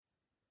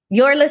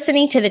You're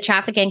listening to the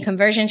Traffic and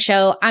Conversion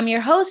Show. I'm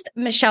your host,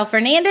 Michelle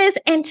Fernandez,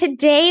 and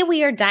today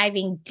we are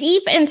diving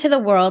deep into the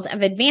world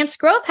of advanced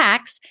growth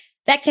hacks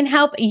that can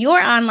help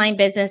your online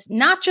business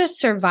not just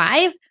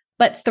survive,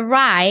 but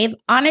thrive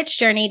on its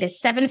journey to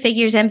 7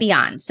 figures and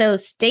beyond. So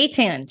stay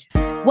tuned.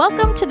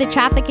 Welcome to the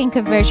Traffic and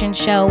Conversion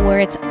Show,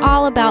 where it's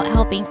all about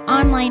helping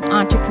online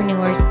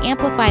entrepreneurs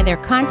amplify their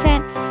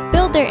content,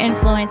 build their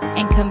influence,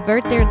 and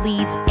convert their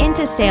leads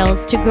into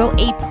sales to grow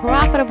a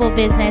profitable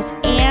business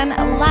and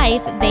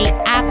life they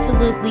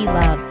absolutely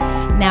love.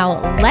 Now,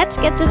 let's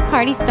get this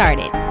party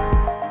started.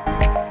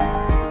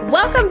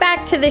 Welcome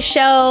back to the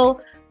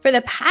show. For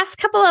the past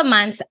couple of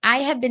months, I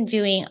have been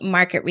doing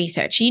market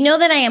research. You know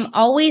that I am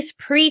always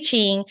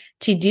preaching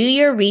to do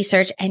your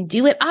research and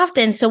do it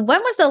often. So when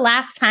was the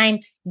last time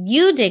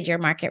you did your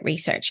market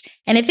research?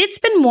 And if it's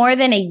been more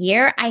than a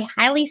year, I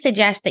highly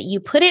suggest that you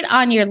put it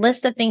on your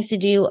list of things to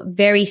do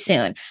very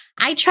soon.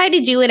 I try to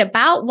do it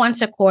about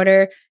once a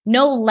quarter,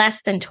 no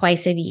less than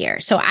twice a year.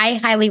 So I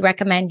highly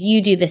recommend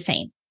you do the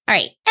same. All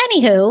right.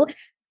 Anywho,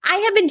 I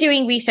have been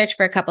doing research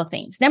for a couple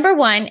things. Number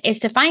one is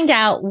to find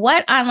out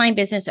what online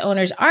business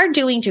owners are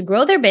doing to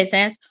grow their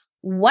business,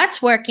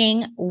 what's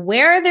working,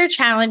 where are their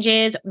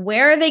challenges,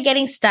 where are they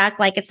getting stuck?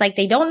 It's like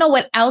they don't know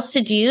what else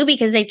to do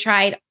because they've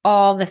tried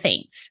all the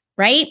things,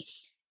 right?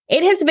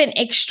 It has been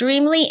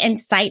extremely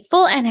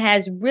insightful and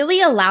has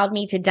really allowed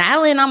me to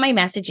dial in on my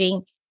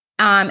messaging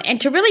and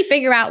to really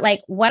figure out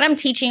what I'm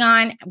teaching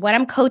on, what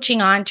I'm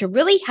coaching on to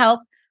really help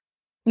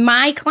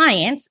my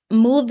clients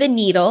move the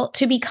needle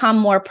to become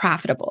more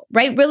profitable,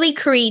 right? Really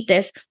create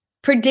this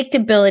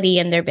predictability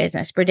in their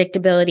business,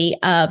 predictability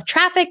of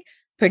traffic,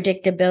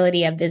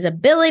 predictability of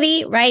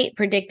visibility, right?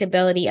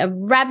 Predictability of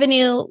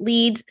revenue,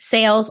 leads,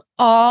 sales,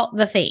 all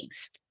the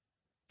things.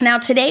 Now,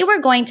 today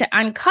we're going to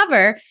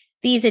uncover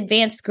these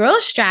advanced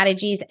growth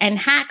strategies and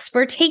hacks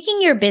for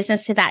taking your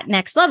business to that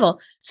next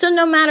level. So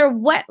no matter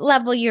what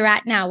level you're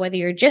at now, whether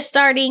you're just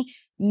starting,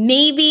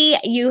 maybe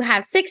you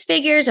have 6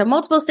 figures or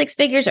multiple 6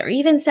 figures or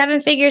even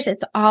 7 figures.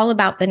 It's all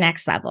about the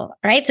next level,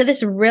 right? So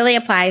this really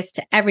applies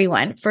to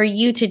everyone for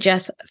you to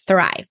just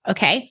thrive,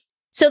 okay?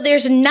 So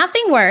there's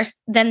nothing worse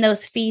than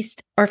those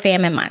feast or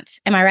famine months.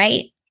 Am I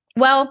right?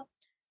 Well,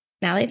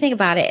 now that I think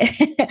about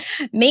it,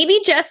 maybe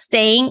just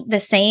staying the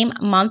same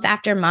month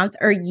after month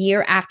or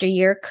year after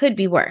year could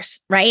be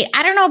worse, right?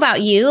 I don't know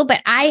about you,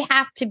 but I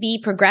have to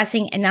be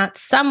progressing in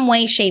some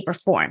way, shape, or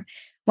form.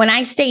 When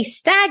I stay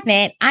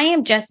stagnant, I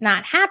am just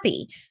not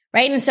happy,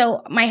 right? And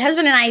so my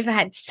husband and I have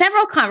had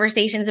several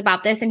conversations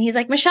about this, and he's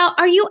like, Michelle,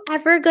 are you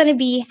ever going to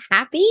be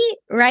happy,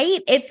 right?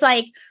 It's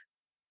like,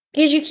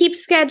 because you keep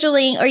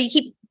scheduling or you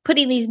keep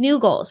putting these new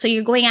goals. So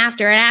you're going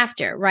after and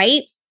after,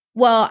 right?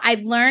 Well,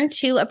 I've learned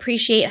to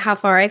appreciate how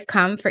far I've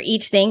come for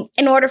each thing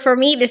in order for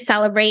me to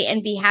celebrate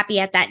and be happy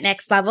at that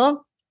next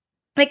level.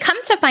 I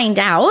come to find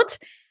out,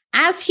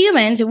 as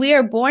humans, we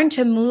are born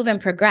to move and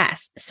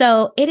progress.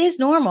 So it is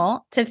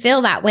normal to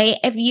feel that way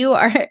if you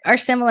are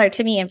similar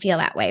to me and feel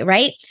that way,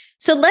 right?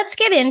 So let's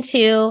get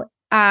into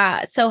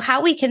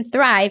how we can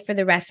thrive for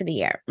the rest of the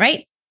year,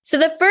 right? So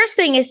the first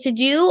thing is to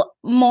do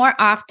more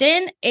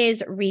often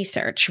is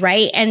research,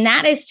 right? And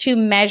that is to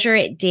measure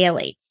it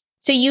daily.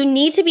 So you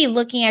need to be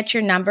looking at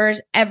your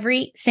numbers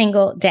every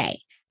single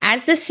day.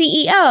 As the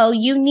CEO,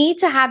 you need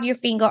to have your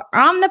finger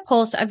on the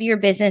pulse of your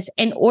business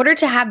in order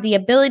to have the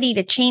ability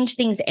to change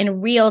things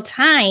in real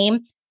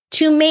time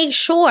to make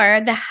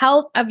sure the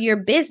health of your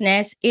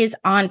business is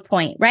on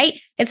point, right?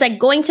 It's like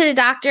going to the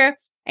doctor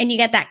and you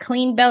get that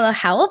clean bill of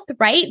health,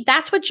 right?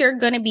 That's what you're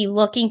going to be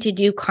looking to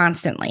do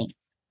constantly.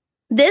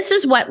 This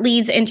is what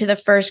leads into the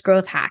first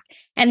growth hack,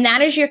 and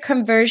that is your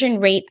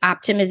conversion rate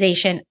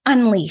optimization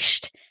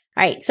unleashed,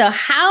 right? So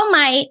how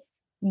might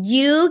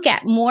you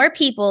get more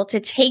people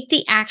to take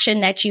the action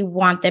that you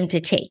want them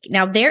to take?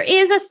 Now, there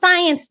is a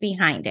science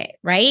behind it,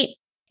 right?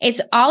 It's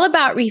all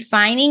about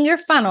refining your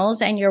funnels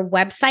and your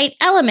website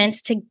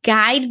elements to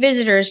guide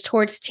visitors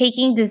towards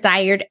taking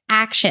desired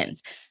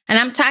actions. And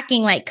I'm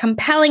talking like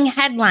compelling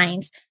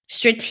headlines,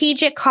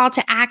 strategic call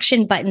to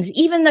action buttons,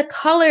 even the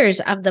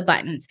colors of the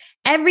buttons.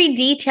 Every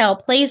detail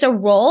plays a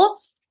role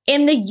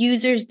in the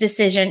user's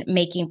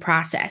decision-making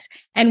process.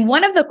 And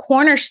one of the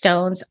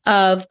cornerstones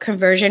of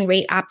conversion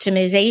rate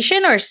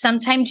optimization, or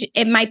sometimes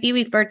it might be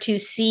referred to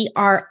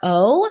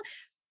CRO,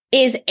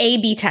 is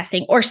A/B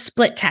testing or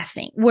split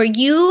testing, where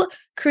you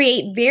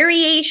create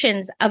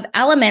variations of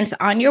elements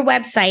on your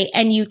website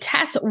and you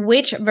test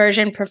which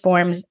version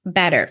performs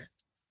better.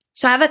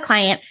 So I have a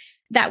client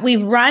that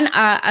we've run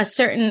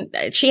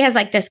she has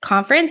this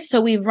conference.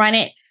 So we've run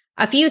it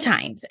a few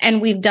times and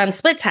we've done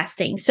split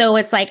testing. So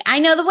it's like, I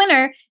know the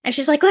winner. And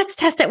she's like, let's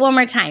test it one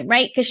more time,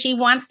 right? Because she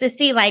wants to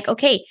see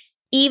okay,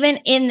 even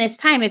in this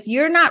time, if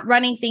you're not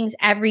running things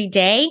every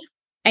day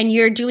and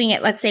you're doing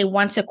it, let's say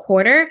once a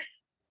quarter,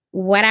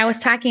 what I was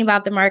talking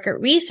about, the market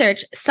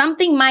research,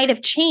 something might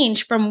have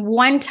changed from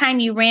one time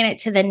you ran it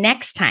to the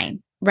next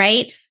time,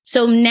 right?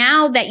 So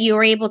now that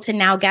you're able to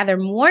now gather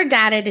more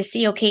data to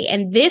see, okay,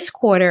 in this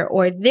quarter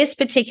or this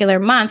particular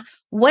month,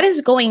 what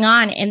is going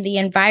on in the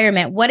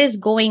environment, what is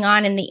going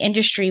on in the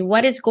industry,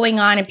 what is going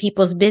on in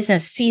people's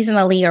business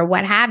seasonally or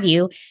what have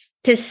you,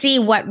 to see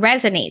what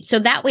resonates. So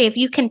that way, if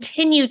you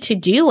continue to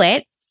do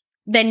it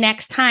the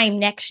next time,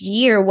 next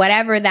year,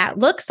 whatever that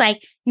looks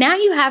like, now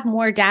you have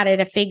more data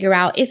to figure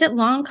out, is it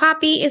long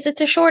copy? Is it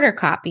the shorter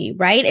copy,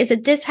 right? Is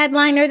it this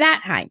headline or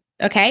that headline?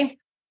 Okay.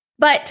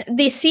 But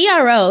the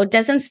CRO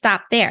doesn't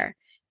stop there.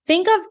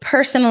 Think of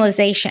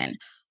personalization,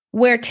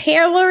 where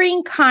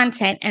tailoring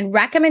content and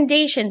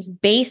recommendations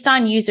based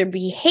on user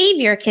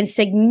behavior can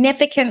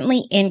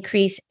significantly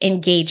increase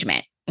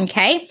engagement.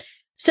 Okay.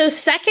 So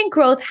second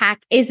growth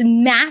hack is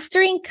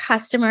mastering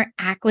customer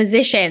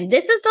acquisition.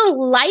 This is the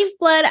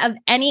lifeblood of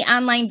any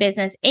online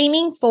business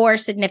aiming for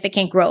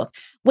significant growth.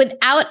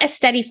 Without a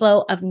steady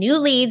flow of new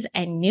leads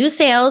and new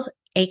sales,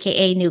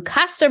 aka new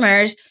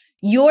customers,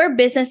 your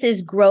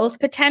business's growth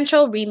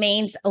potential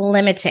remains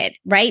limited,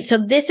 right? So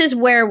this is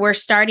where we're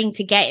starting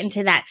to get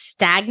into that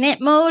stagnant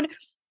mode,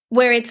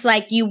 where it's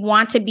like you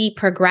want to be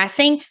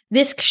progressing.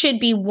 This should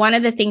be one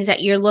of the things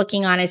that you're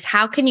looking on, is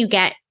how can you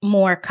get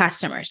more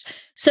customers?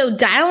 So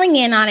dialing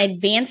in on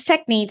advanced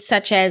techniques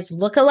such as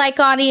lookalike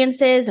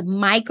audiences,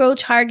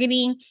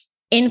 micro-targeting,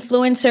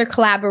 influencer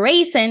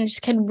collaborations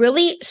can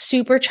really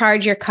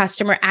supercharge your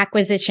customer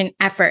acquisition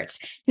efforts.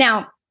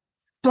 Now,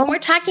 when we're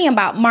talking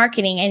about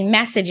marketing and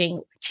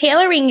messaging,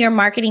 tailoring your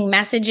marketing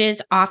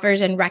messages,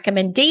 offers, and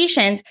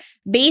recommendations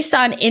based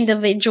on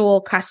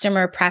individual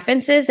customer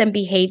preferences and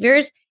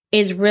behaviors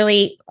is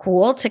really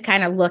cool to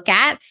kind of look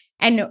at.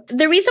 And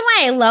the reason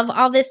why I love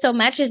all this so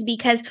much is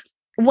because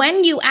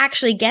when you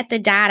actually get the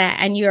data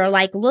and you're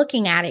like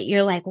looking at it,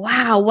 you're like,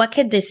 wow, what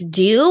could this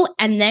do?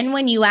 And then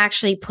when you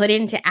actually put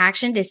into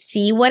action to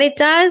see what it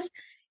does,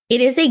 it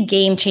is a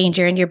game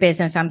changer in your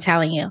business, I'm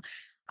telling you.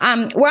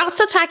 We're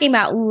also talking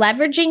about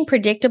leveraging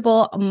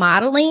predictable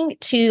modeling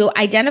to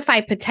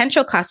identify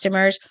potential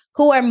customers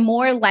who are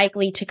more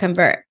likely to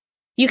convert.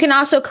 You can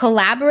also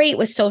collaborate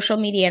with social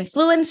media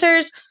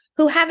influencers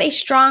who have a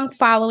strong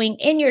following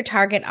in your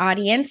target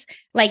audience.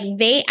 Like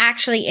they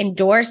actually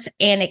endorse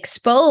and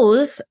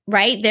expose,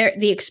 right?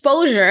 The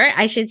exposure,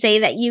 I should say,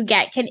 that you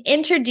get can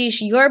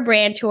introduce your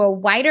brand to a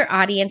wider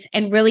audience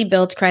and really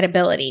build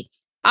credibility.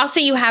 Also,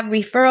 you have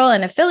referral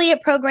and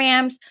affiliate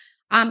programs.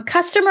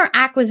 Customer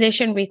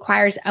acquisition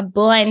requires a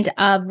blend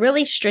of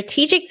really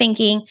strategic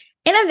thinking,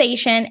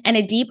 innovation, and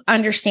a deep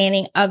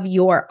understanding of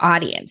your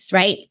audience,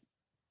 right?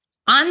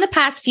 On the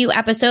past few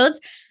episodes,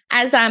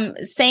 as I'm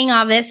saying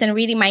all this and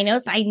reading my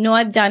notes, I know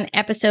I've done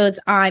episodes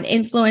on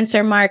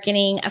influencer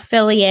marketing,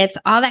 affiliates,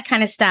 all that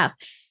kind of stuff.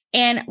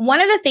 And one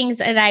of the things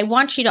that I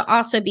want you to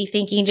also be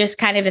thinking, just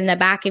kind of in the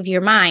back of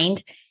your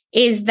mind,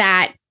 is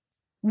that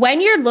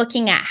when you're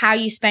looking at how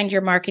you spend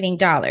your marketing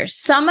dollars,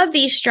 some of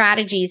these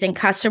strategies in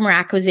customer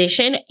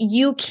acquisition,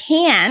 you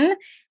can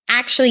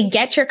actually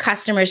get your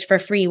customers for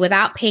free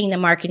without paying the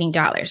marketing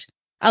dollars.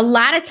 A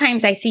lot of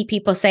times I see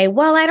people say,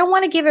 well, I don't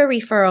want to give a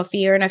referral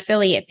fee or an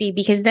affiliate fee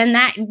because then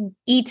that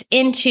eats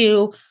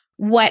into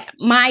what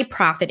my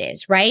profit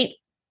is, right?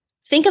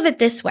 Think of it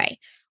this way.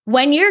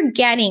 When you're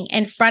getting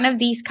in front of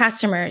these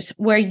customers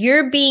where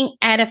you're being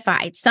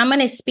edified, someone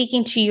is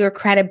speaking to your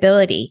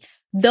credibility,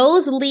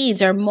 those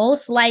leads are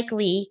most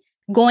likely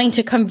going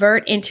to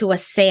convert into a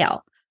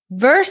sale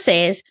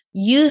versus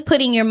you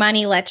putting your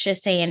money, let's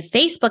just say in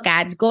Facebook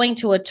ads, going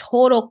to a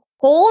total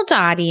cold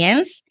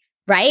audience,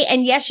 right?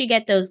 And yes, you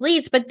get those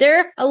leads, but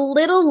they're a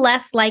little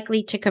less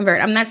likely to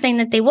convert. I'm not saying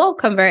that they won't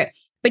convert,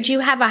 but you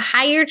have a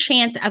higher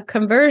chance of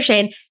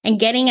conversion and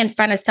getting in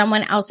front of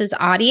someone else's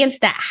audience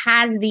that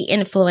has the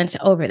influence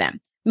over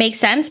them. Make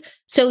sense?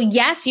 So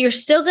yes, you're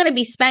still going to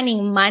be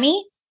spending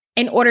money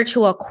in order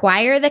to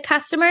acquire the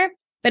customer,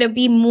 but it'll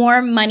be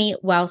more money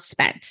well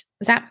spent.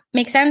 Does that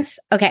make sense?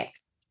 Okay.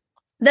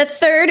 The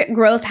third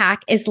growth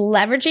hack is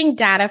leveraging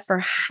data for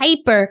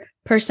hyper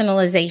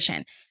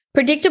personalization.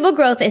 Predictable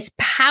growth is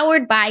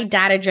powered by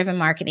data-driven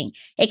marketing.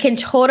 It can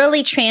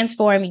totally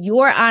transform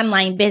your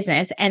online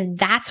business. And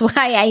that's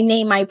why I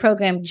name my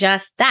program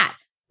just that.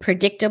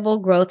 Predictable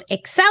Growth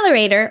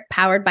Accelerator,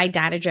 powered by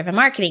data-driven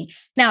marketing.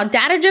 Now,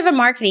 data-driven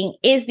marketing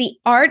is the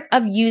art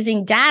of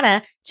using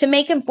data to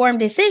make informed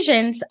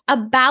decisions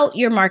about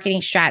your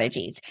marketing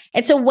strategies.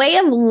 It's a way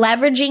of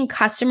leveraging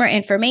customer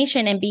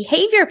information and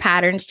behavior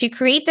patterns to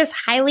create this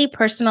highly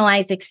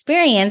personalized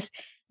experience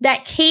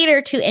that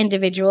cater to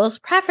individuals'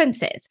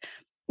 preferences.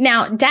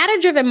 Now,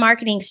 data-driven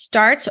marketing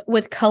starts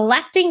with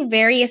collecting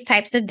various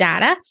types of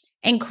data,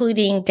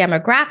 including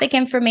demographic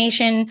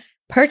information,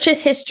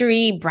 purchase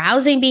history,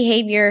 browsing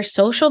behavior,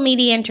 social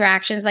media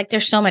interactions, like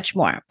there's so much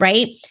more,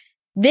 right?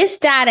 This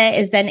data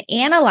is then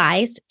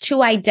analyzed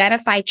to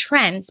identify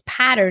trends,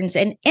 patterns,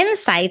 and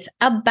insights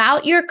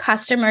about your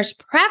customers'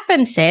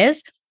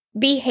 preferences,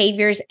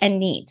 behaviors, and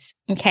needs,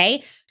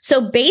 okay?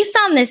 So based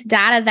on this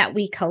data that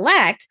we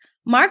collect,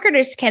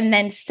 marketers can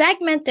then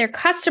segment their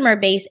customer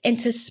base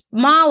into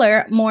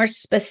smaller, more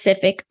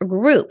specific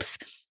groups.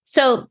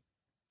 So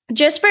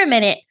just for a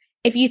minute,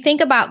 if you think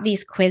about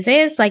these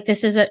quizzes, like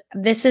this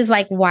is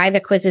like why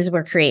the quizzes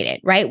were created,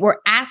 right? We're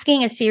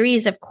asking a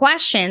series of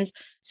questions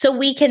So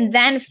we can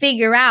then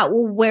figure out,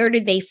 well, where do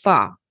they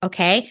fall?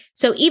 Okay.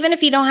 So even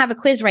if you don't have a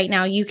quiz right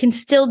now, you can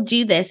still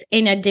do this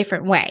in a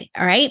different way.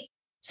 All right.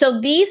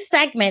 So these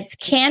segments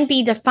can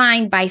be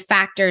defined by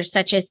factors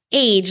such as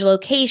age,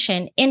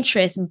 location,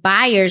 interest,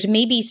 buyers,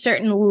 maybe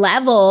certain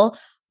level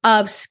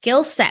of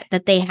skill set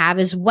that they have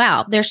as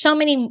well. There's so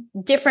many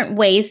different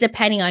ways,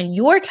 depending on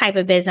your type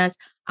of business,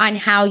 on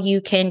how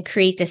you can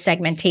create the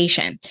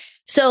segmentation.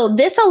 So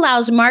this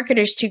allows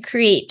marketers to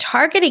create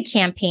targeted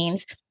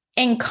campaigns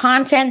and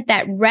content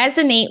that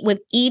resonate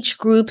with each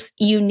group's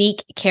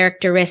unique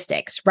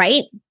characteristics,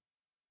 right?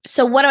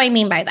 So what do I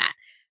mean by that?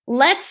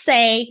 Let's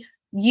say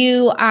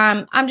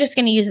I'm just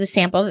going to use the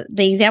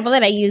example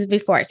that I used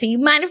before. So you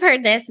might have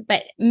heard this,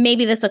 but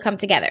maybe this will come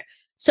together.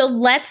 So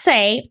let's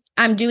say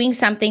I'm doing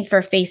something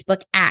for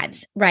Facebook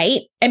ads,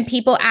 right? And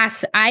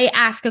I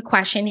ask a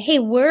question, hey,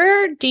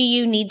 where do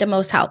you need the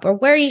most help? Or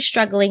where are you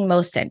struggling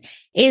most in?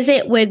 Is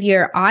it with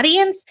your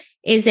audience?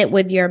 Is it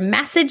with your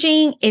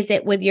messaging? Is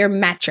it with your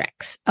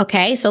metrics?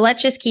 Okay, so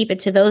let's just keep it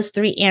to those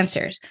three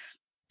answers.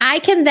 I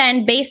can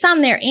then, based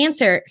on their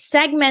answer,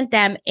 segment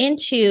them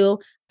into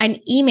an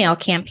email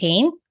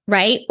campaign,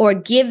 right? Or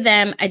give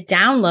them a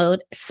download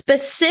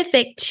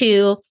specific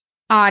to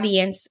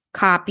audience,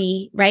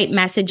 copy, right?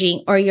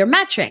 Messaging or your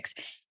metrics.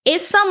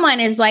 If someone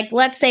is like,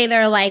 let's say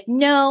they're like,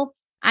 no,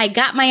 I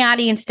got my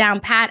audience down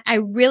pat. I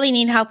really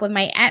need help with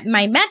my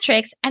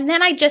metrics. And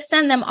then I just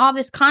send them all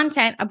this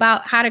content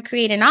about how to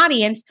create an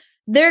audience.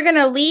 They're going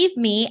to leave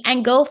me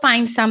and go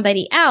find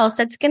somebody else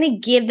that's going to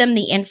give them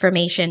the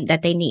information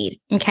that they need.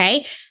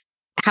 Okay.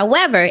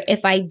 However,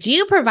 if I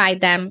do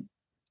provide them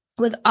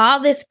with all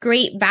this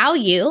great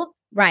value,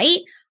 right,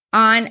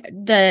 on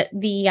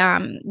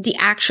the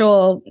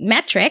actual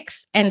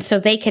metrics, and so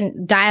they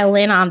can dial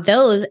in on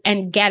those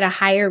and get a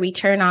higher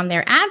return on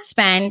their ad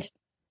spend,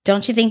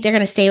 don't you think they're going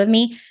to stay with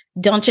me?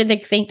 Don't you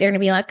think they're going to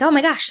be like, oh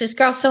my gosh, this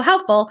girl's so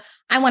helpful,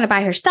 I want to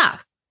buy her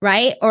stuff,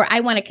 right? Or I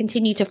want to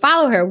continue to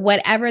follow her,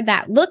 whatever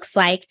that looks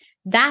like.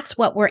 That's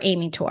what we're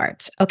aiming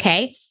towards,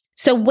 okay?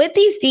 So with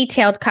these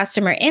detailed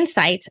customer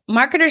insights,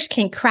 marketers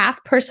can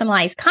craft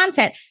personalized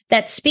content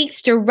that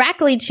speaks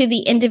directly to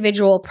the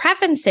individual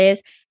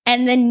preferences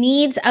and the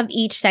needs of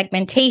each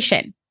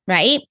segmentation,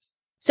 right?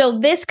 So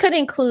this could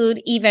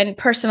include even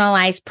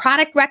personalized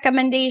product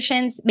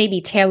recommendations, maybe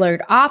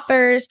tailored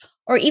offers,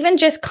 or even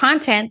just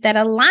content that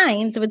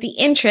aligns with the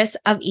interests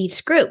of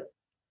each group.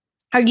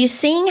 Are you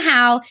seeing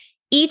how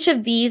each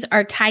of these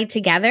are tied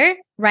together,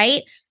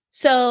 right?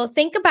 So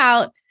think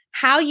about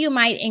how you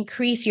might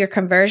increase your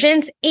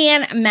conversions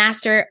and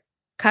master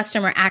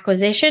customer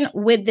acquisition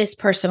with this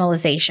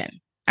personalization.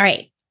 All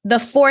right. The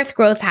fourth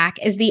growth hack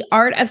is the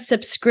art of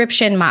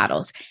subscription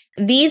models.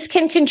 These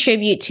can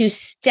contribute to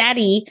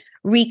steady,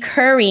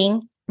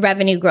 recurring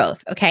revenue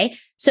growth. Okay.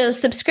 So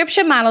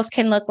subscription models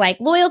can look like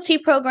loyalty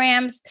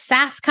programs,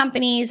 SaaS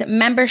companies,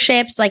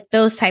 memberships, like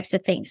those types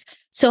of things.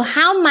 So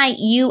how might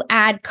you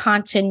add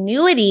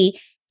continuity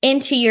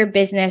into your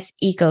business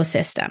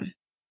ecosystem?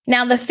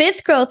 Now, the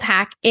fifth growth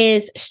hack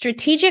is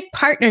strategic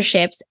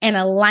partnerships and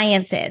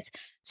alliances.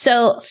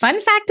 So fun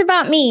fact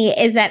about me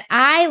is that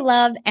I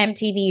love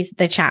MTV's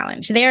The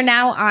Challenge. They're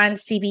now on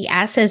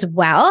CBS as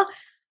well,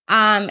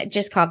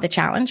 just called The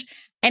Challenge.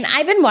 And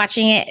I've been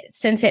watching it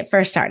since it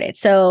first started.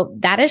 So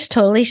that is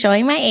totally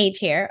showing my age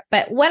here.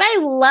 But what I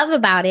love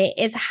about it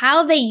is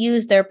how they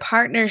use their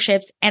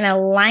partnerships and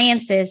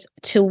alliances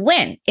to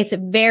win. It's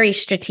very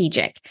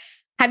strategic.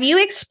 Have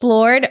you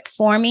explored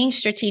forming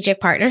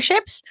strategic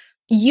partnerships?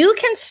 You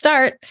can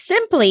start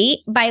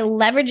simply by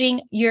leveraging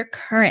your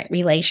current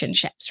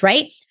relationships,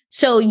 right?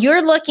 So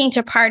you're looking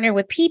to partner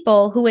with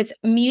people who it's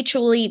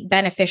mutually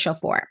beneficial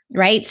for,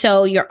 right?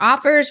 So your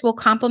offers will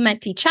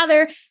complement each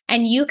other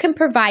and you can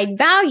provide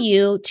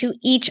value to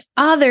each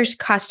other's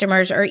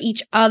customers or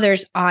each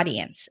other's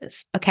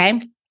audiences,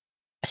 okay?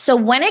 So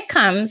when it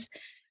comes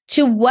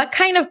to what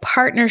kind of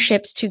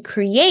partnerships to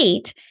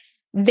create,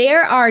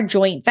 there are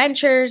joint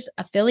ventures,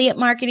 affiliate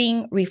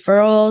marketing,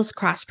 referrals,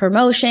 cross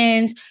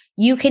promotions.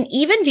 You can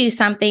even do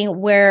something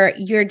where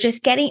you're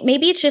just getting,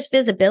 maybe it's just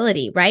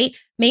visibility, right?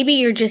 Maybe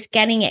you're just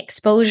getting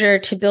exposure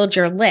to build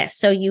your list.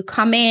 So you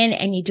come in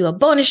and you do a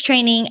bonus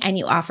training and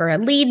you offer a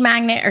lead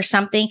magnet or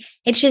something.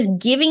 It's just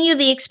giving you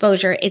the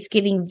exposure. It's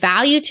giving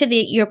value to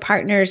your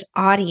partner's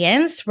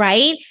audience,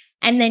 right?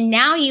 And then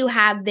now you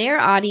have their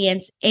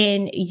audience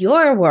in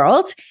your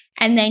world,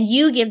 and then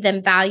you give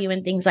them value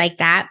and things like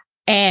that,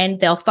 and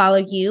they'll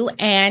follow you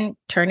and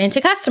turn into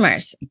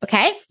customers,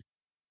 okay?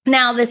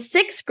 Now, the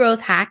sixth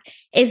growth hack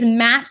is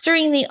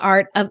mastering the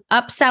art of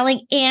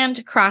upselling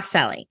and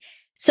cross-selling.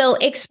 So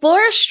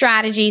explore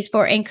strategies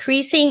for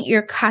increasing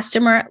your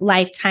customer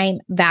lifetime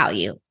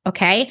value,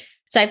 okay?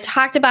 So I've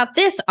talked about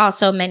this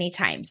also many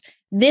times.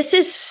 This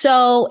is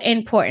so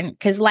important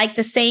because like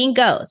the saying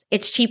goes,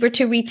 it's cheaper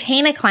to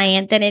retain a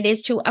client than it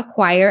is to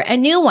acquire a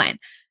new one.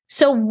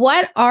 So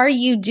what are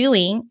you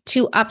doing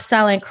to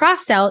upsell and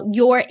cross-sell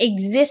your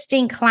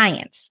existing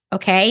clients?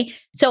 Okay.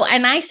 So,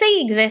 and I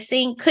say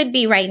existing could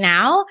be right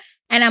now.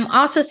 And I'm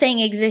also saying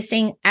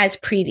existing as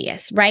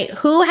previous, right?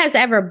 Who has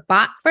ever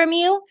bought from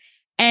you,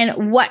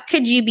 and what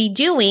could you be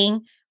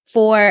doing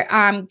for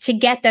to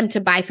get them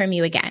to buy from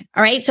you again?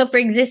 All right. So for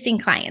existing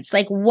clients,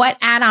 like what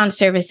add-on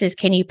services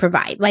can you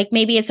provide? Like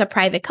maybe it's a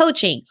private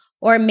coaching,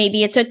 or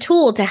maybe it's a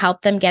tool to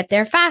help them get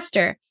there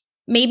faster.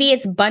 Maybe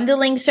it's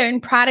bundling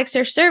certain products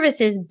or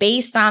services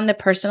based on the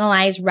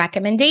personalized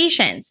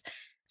recommendations.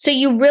 So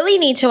you really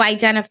need to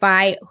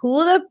identify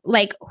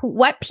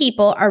what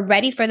people are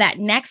ready for that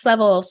next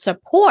level of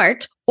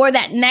support or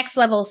that next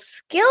level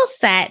skill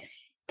set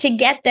to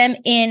get them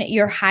in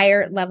your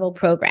higher level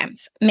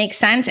programs. Makes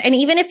sense? And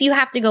even if you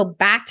have to go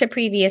back to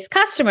previous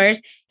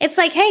customers, it's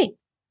like, hey,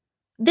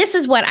 this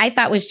is what I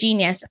thought was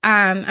genius.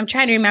 I'm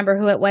trying to remember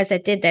who it was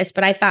that did this,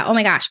 but I thought, oh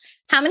my gosh,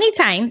 how many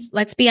times,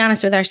 let's be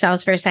honest with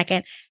ourselves for a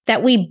second,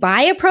 that we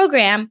buy a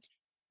program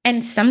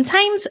and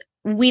sometimes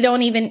we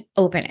don't even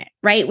open it,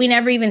 right? We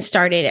never even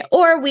started it.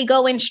 Or we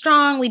go in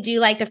strong, we do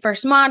like the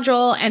first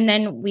module, and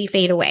then we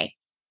fade away.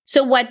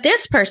 So what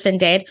this person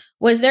did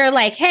was they're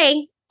like,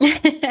 hey,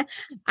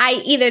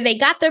 they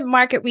got the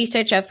market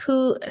research of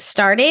who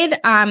started,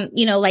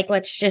 like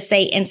let's just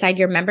say inside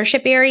your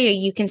membership area,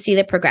 you can see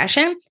the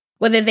progression,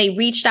 whether they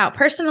reached out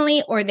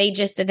personally or they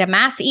just did a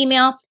mass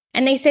email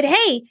and they said,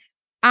 hey,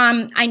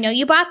 I know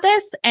you bought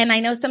this and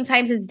I know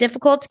sometimes it's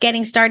difficult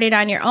getting started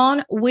on your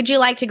own. Would you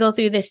like to go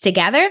through this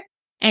together?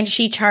 And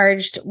she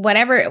charged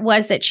whatever it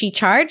was that she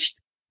charged.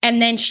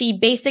 And then she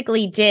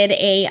basically did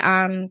a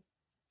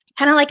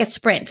kind of like a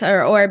sprint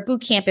or a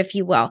boot camp, if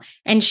you will.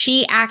 And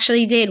she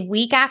actually did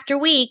week after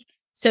week.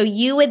 So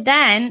you would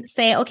then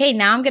say, okay,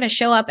 now I'm going to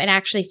show up and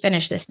actually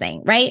finish this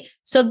thing, right?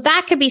 So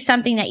that could be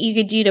something that you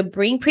could do to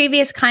bring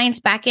previous clients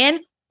back in.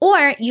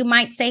 Or you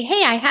might say,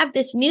 hey, I have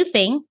this new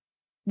thing.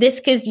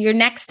 This is your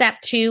next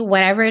step to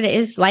whatever it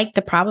is, like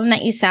the problem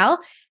that you sell.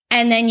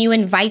 And then you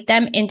invite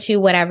them into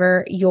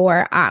whatever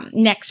your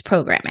next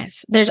program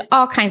is. There's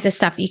all kinds of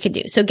stuff you could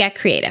do. So get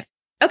creative.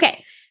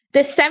 Okay.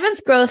 The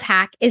seventh growth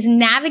hack is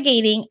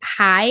navigating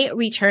high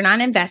return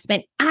on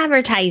investment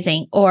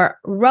advertising, or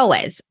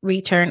ROAS,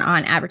 return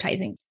on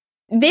advertising.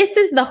 This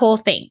is the whole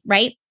thing,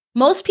 right?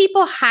 Most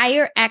people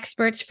hire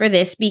experts for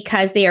this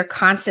because they are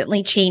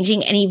constantly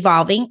changing and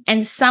evolving,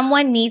 and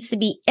someone needs to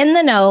be in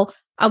the know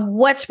of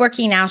what's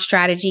working now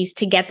strategies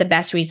to get the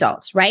best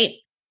results, right?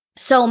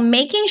 So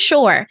making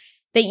sure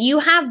that you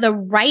have the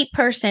right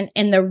person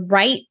in the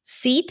right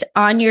seat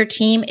on your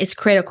team is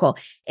critical,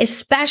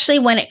 especially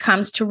when it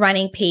comes to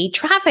running paid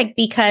traffic,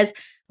 because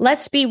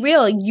let's be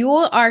real, you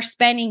are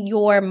spending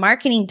your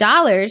marketing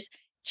dollars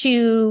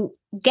to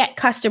get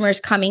customers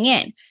coming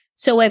in.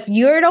 So if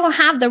you don't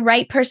have the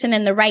right person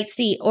in the right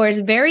seat, or is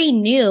very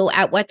new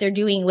at what they're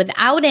doing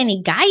without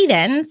any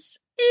guidance,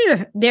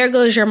 there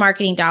goes your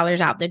marketing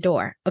dollars out the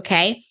door.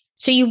 Okay.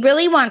 So you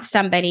really want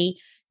somebody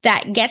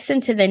that gets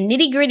into the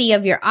nitty gritty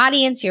of your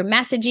audience, your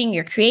messaging,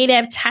 your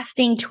creative,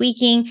 testing,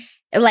 tweaking.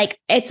 Like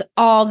it's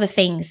all the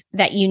things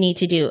that you need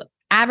to do.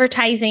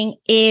 Advertising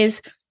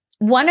is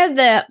one of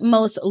the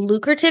most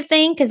lucrative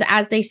things, because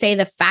as they say,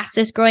 the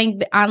fastest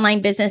growing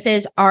online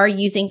businesses are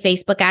using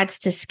Facebook ads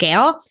to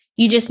scale.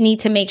 You just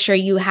need to make sure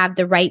you have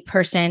the right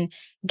person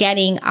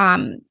getting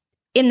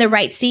in the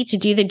right seat to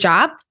do the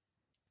job.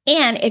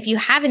 And if you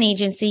have an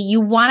agency, you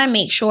want to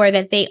make sure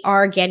that they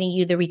are getting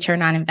you the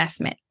return on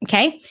investment.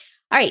 Okay.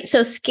 All right.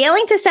 So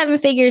scaling to 7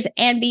 figures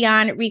and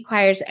beyond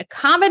requires a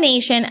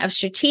combination of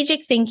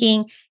strategic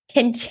thinking,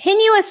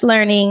 continuous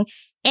learning,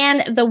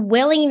 and the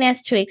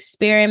willingness to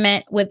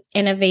experiment with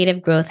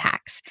innovative growth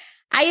hacks.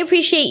 I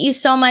appreciate you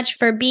so much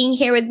for being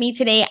here with me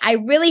today. I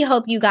really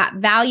hope you got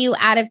value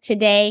out of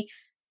today.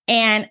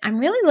 And I'm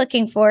really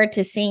looking forward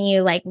to seeing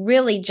you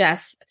really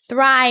just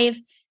thrive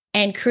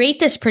and create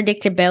this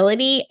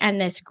predictability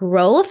and this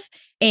growth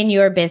in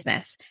your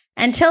business.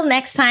 Until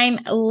next time,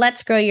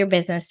 let's grow your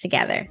business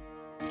together.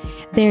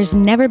 There's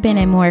never been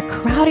a more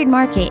crowded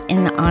market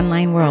in the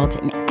online world,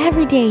 and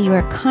every day you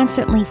are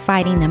constantly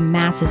fighting the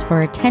masses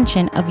for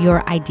attention of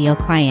your ideal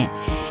client.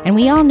 And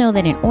we all know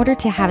that in order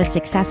to have a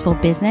successful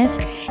business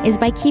is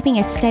by keeping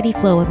a steady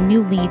flow of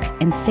new leads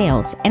and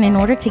sales. And in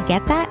order to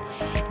get that,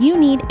 you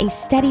need a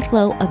steady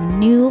flow of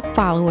new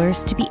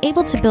followers to be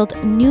able to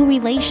build new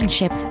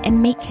relationships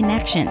and make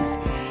connections.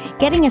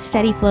 Getting a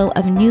steady flow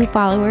of new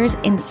followers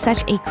in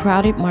such a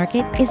crowded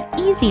market is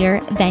easier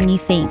than you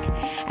think.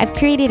 I've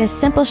created a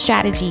simple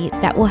strategy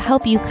that will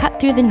help you cut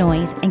through the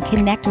noise and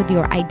connect with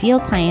your ideal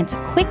clients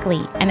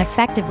quickly and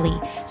effectively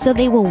so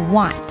they will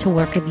want to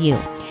work with you.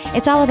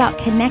 It's all about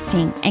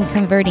connecting and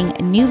converting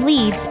new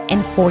leads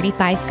in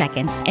 45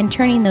 seconds and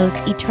turning those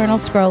eternal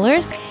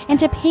scrollers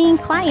into paying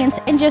clients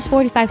in just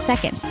 45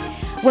 seconds.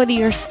 Whether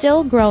you're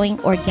still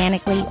growing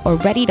organically or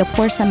ready to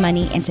pour some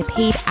money into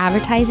paid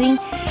advertising,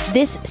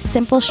 this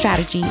simple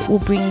strategy will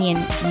bring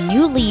in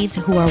new leads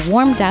who are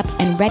warmed up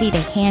and ready to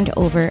hand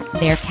over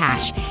their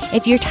cash.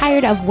 If you're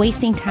tired of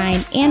wasting time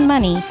and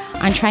money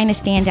on trying to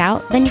stand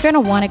out, then you're going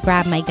to want to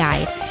grab my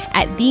guide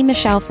at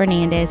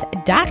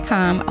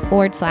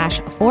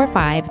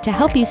themichellefernandez.com/45 to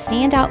help you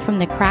stand out from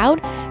the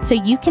crowd so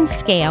you can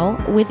scale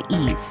with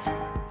ease.